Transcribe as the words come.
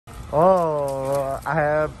Oh, I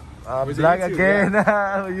have vlog YouTube, again.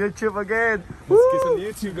 YouTube again. Let's get some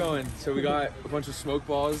YouTube going. So we got a bunch of smoke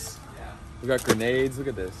balls. We got grenades. Look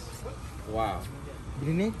at this. Wow.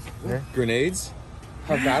 Grenades? Yeah. Grenades?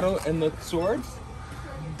 Have battle and the swords?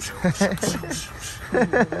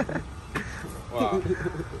 Wow.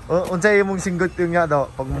 Unsay imong singgot yung nga daw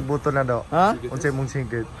pag magbuto na daw? Ha? Unsay imong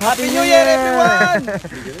singgot? Happy New Year, everyone!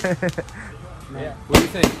 Yeah. What do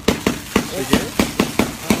you think? Should we get it?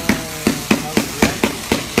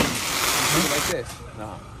 Like this?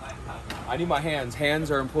 No. I need my hands. Hands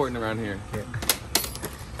are important around here.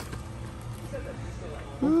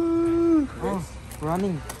 Oh,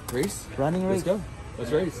 running. Race? Running Let's race. go.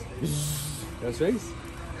 Let's race. Let's race.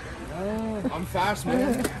 I'm fast,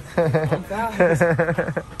 man. I'm fast.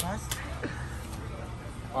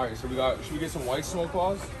 All right, so we got. Should we get some white smoke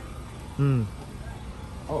balls?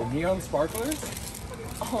 Oh, neon sparklers.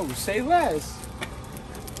 Oh, say less.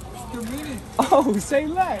 Oh, say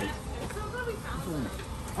less.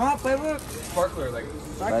 Ah, fireworks. Sparkler, like.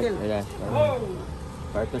 Sparkle. Whoa!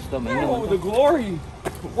 Sparkles to Whoa, the glory.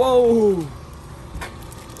 Whoa.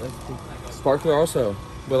 Sparkler also,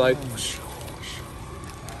 but like.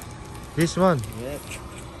 This one. Yeah. This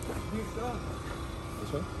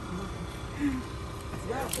one.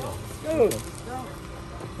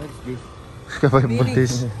 What's this? Kapag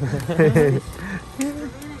buntis.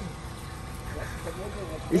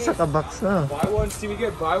 Isa ka box na. Buy one. See, we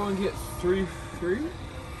get buy one get three free.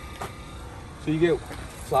 So you get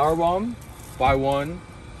flower bomb, buy one.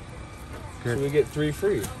 Good. So we get 3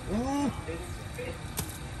 free.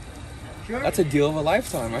 That's a deal of a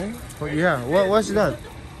lifetime, right? Oh, yeah, what's that?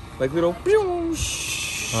 Like little.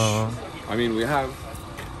 I mean, we have.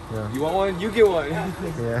 Yeah. You want one? You get one.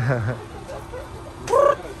 Yeah.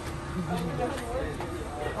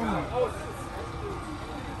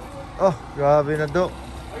 Oh, grabe na do.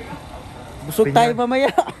 Busog tayo mamaya.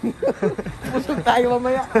 Busog tayo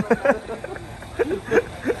mamaya.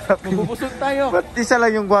 Mabubusog tayo. Ba't isa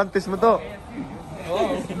lang yung guantes mo to?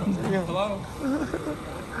 Hello. Hello.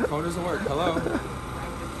 Phone doesn't work. Hello.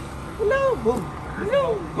 Hello. Boom.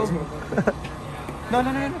 Hello. Boom. No.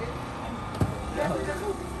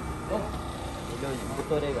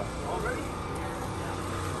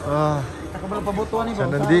 Ah, So,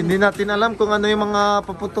 hindi natin alam kung ano yung mga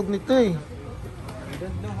paputog nito eh.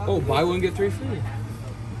 Oh, buy one get 3 free.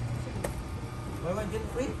 Buy one get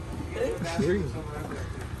free? Free.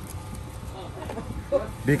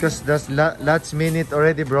 Because that's last minute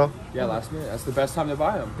already, bro. Yeah, last minute. That's the best time to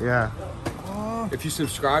buy them. Yeah. If you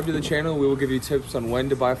subscribe to the channel, we will give you tips on when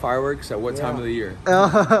to buy fireworks at what time of the year.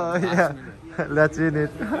 Oh, yeah. Last minute.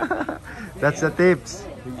 That's the tips.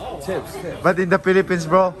 Tips. But in the Philippines,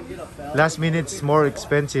 bro, last minute's more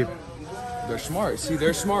expensive. They're smart. See,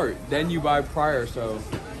 they're smart. Then you buy prior, so.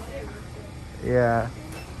 Yeah.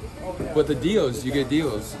 But the deals, you get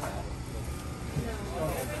deals.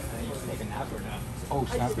 Oh,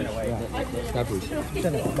 snappers. Yeah. Snappers.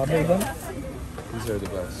 These are the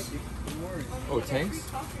best. Oh, tanks?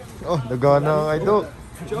 Oh, nagana ang idol.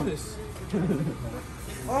 Jonas.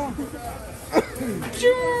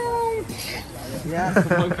 Yeah.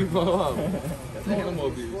 Monkey blow up.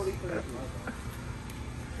 Automobiles.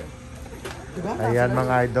 Ayan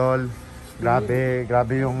mga idol.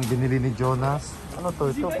 Grabe yung binili ni Jonas. Ano to?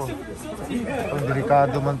 Ito po. Ang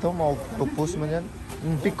delikado man to. Maupupus man yan.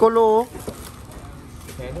 Piccolo.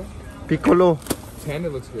 Panda? Piccolo. Panda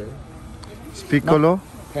looks good. Piccolo.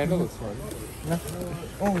 Panda looks fun.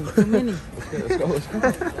 Oh, too many. Let's go.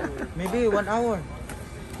 Maybe 1 hour.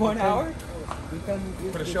 1 hour? We can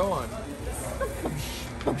Put a show on.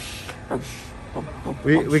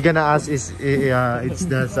 We're gonna ask is it's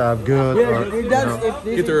that good or we dance if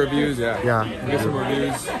this Get the reviews, yeah. yeah. Get some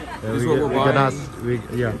reviews. Yeah, This is what we're we're gonna buying. ask.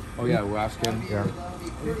 Yeah. Oh yeah, we're asking Yeah.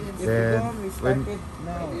 if Then we when started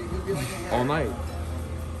now. all night.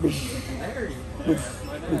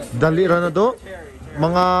 dali ra na do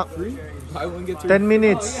mga Buy one get 10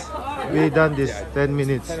 minutes. We done this 10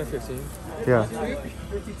 minutes. 10 or 15. Yeah.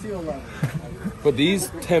 But these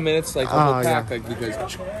 10 minutes, like the whole yeah. pack, like because.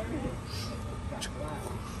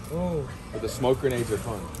 Oh, But the smoke grenades are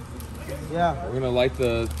fun. yeah. We're gonna light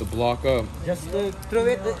the block up. Just throw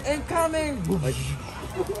it. Incoming.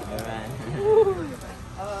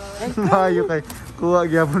 Mayo kay kuha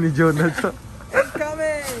gyapon ni Jonas.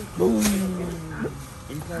 Incoming.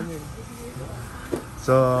 Incoming.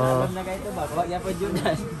 So Alam na kayo ito ba? Kuha yan pa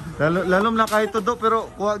Jonas. lalom na kay to do pero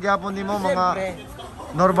kuha gyapon nimo mga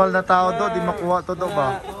normal na tao do di makuha to do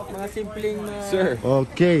ba? Mga simpleng Sir,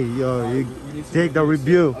 Okay, yo, you take the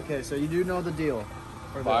review. Okay, so you do know the deal.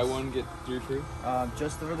 For buy this. one get 3 free.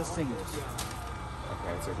 Just for the singles.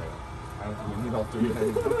 Okay, it's okay. I don't think we need all three.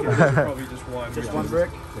 Okay, probably just one. Just one brick?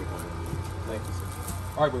 Take one. Thank you, sir.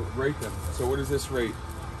 All right, but rate them. So what is this rate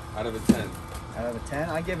out of a 10? Out of a 10,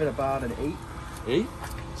 I give it about an 8. 8?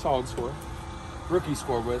 Solid score. Rookie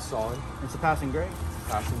score, but it's solid. It's a passing grade.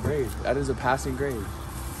 Passing grade. That is a passing grade.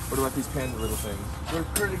 What about these panda little things? They're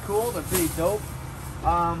pretty cool. They're pretty dope.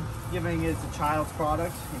 Giving it a child's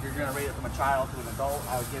product. If you're gonna rate it from a child to an adult,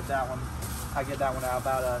 I would give that one. I give that one out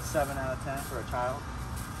about a 7 out of 10 for a child.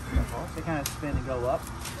 They kind of spin and go up.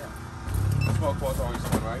 Smoke balls are always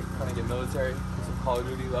fun, right? Kind of get military, some Call of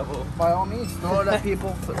Duty level. By all means, throw it at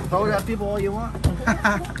people. Throw it at people all you want.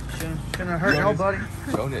 Shouldn't hurt nobody.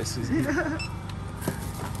 Jonas is. You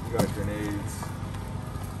got grenades.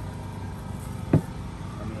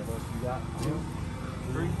 How many of those you got? 2,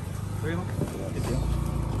 3, 3 of them. Good deal.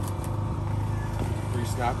 3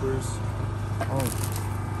 snappers. Oh,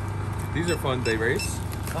 These are fun. They race.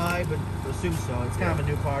 I would assume so. It's kind of a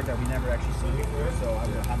new card that we never actually seen before, so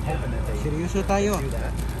I'm hoping that they Seryoso tayo. do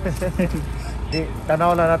that.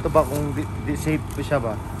 Tanaw na nato ba kung di safe pa siya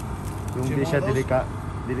ba? Yung di siya dili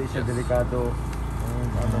siya delikado.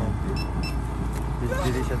 Ano?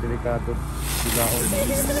 Dili siya delikado.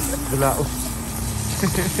 Dulaos.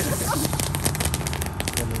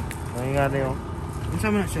 Ganun. Nangingana yun. Unsa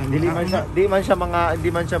man siya? Di man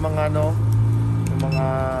siya mga ano, yung mga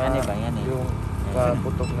Yan eh ba? Yan eh. yung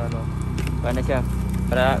paputok na ano. Paano siya?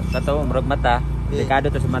 Para kato, murag mata. Delikado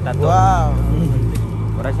to sa mata to. Wow.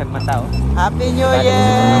 Para siyang mata oh. Happy New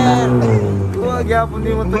Year! Huwag yapon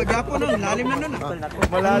di mo to. Huwag yapon nun. Lalim na nun.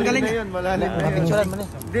 Malalim na yun, malalim na yun. Picturean mo na.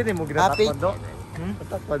 Hindi rin mo ginatakpan do.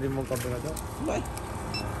 Tatakpan din mo kapag do.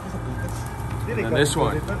 And this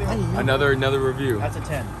one, another review. That's a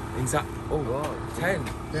 10. Inside. Oh wow, 10.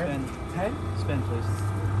 Spin. 10? Spin, please.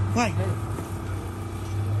 Why?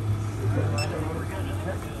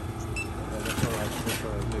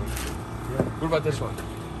 What about this one?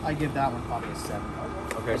 I give that one probably a 7.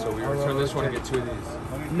 Okay, so we return this one and get 2 of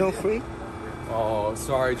these. No free? Oh,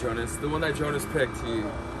 sorry, Jonas. The one that Jonas picked,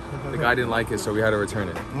 the guy didn't like it, so we had to return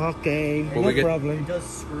it. Okay, But no we get- It problem. does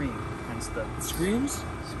scream, hence the Screams?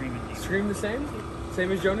 screaming demon. Scream the same?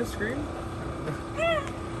 Same as Jonas scream?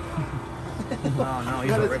 Oh no,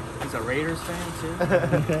 he's a Raiders fan too.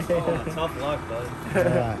 Oh, tough luck, bud.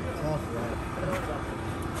 Tough luck.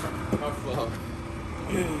 Tough love.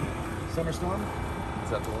 Summer Storm? Is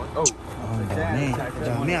that the one? Oh, Ang dami.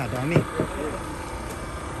 Dami ah, dami.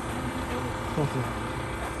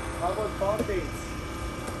 How about fountains?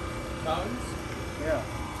 fountains? Yeah,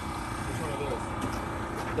 Which one of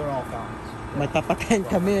those? they're all fountains. Matapatan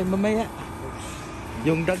kami mamaya.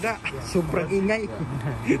 Yung daga, sobrang ingay.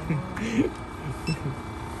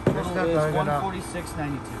 There's not It's gonna,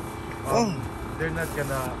 146.92. Oh, they're not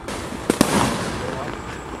gonna,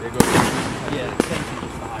 They go. Yeah, 10 feet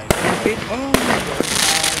is the highest. okay. Oh,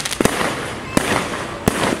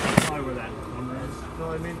 Probably where that number is. no,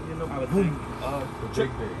 I mean, you know, I would think. The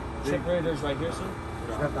big. Chip Raiders right here, sir.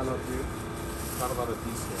 it's not allowed to. Not about a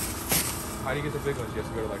decent. How do you get the big ones? You have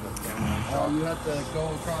to go to like a family Oh, you have to go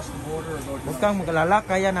across the border or go to huwag kang mag-alala,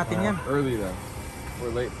 kaya natin yan. Early though. We're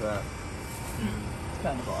late for that. It's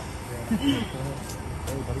kind of off.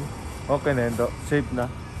 Okay na yun, do. Safe na.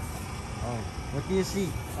 What do you see?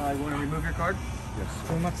 You want to remove your card? Yes.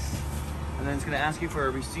 So much. And then it's going to ask you for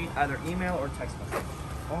a receipt, either email or text message.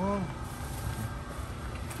 Oh,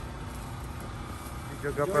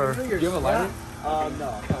 Videographer. Do you have a lighter? No.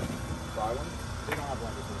 Buy one. We don't have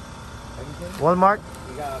lighters here. Walmart,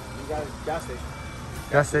 You got a gas station.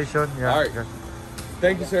 gas station. Yeah. All right. gas-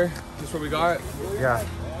 Thank you, sir. Just what we got. Yeah.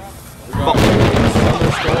 We got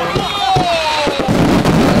Summer Storm.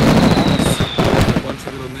 A bunch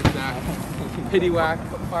of little knick-knack, pity whack,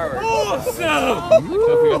 fireworks. Awesome!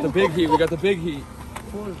 So we got the big heat. We got the big heat.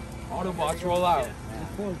 Autobots roll out.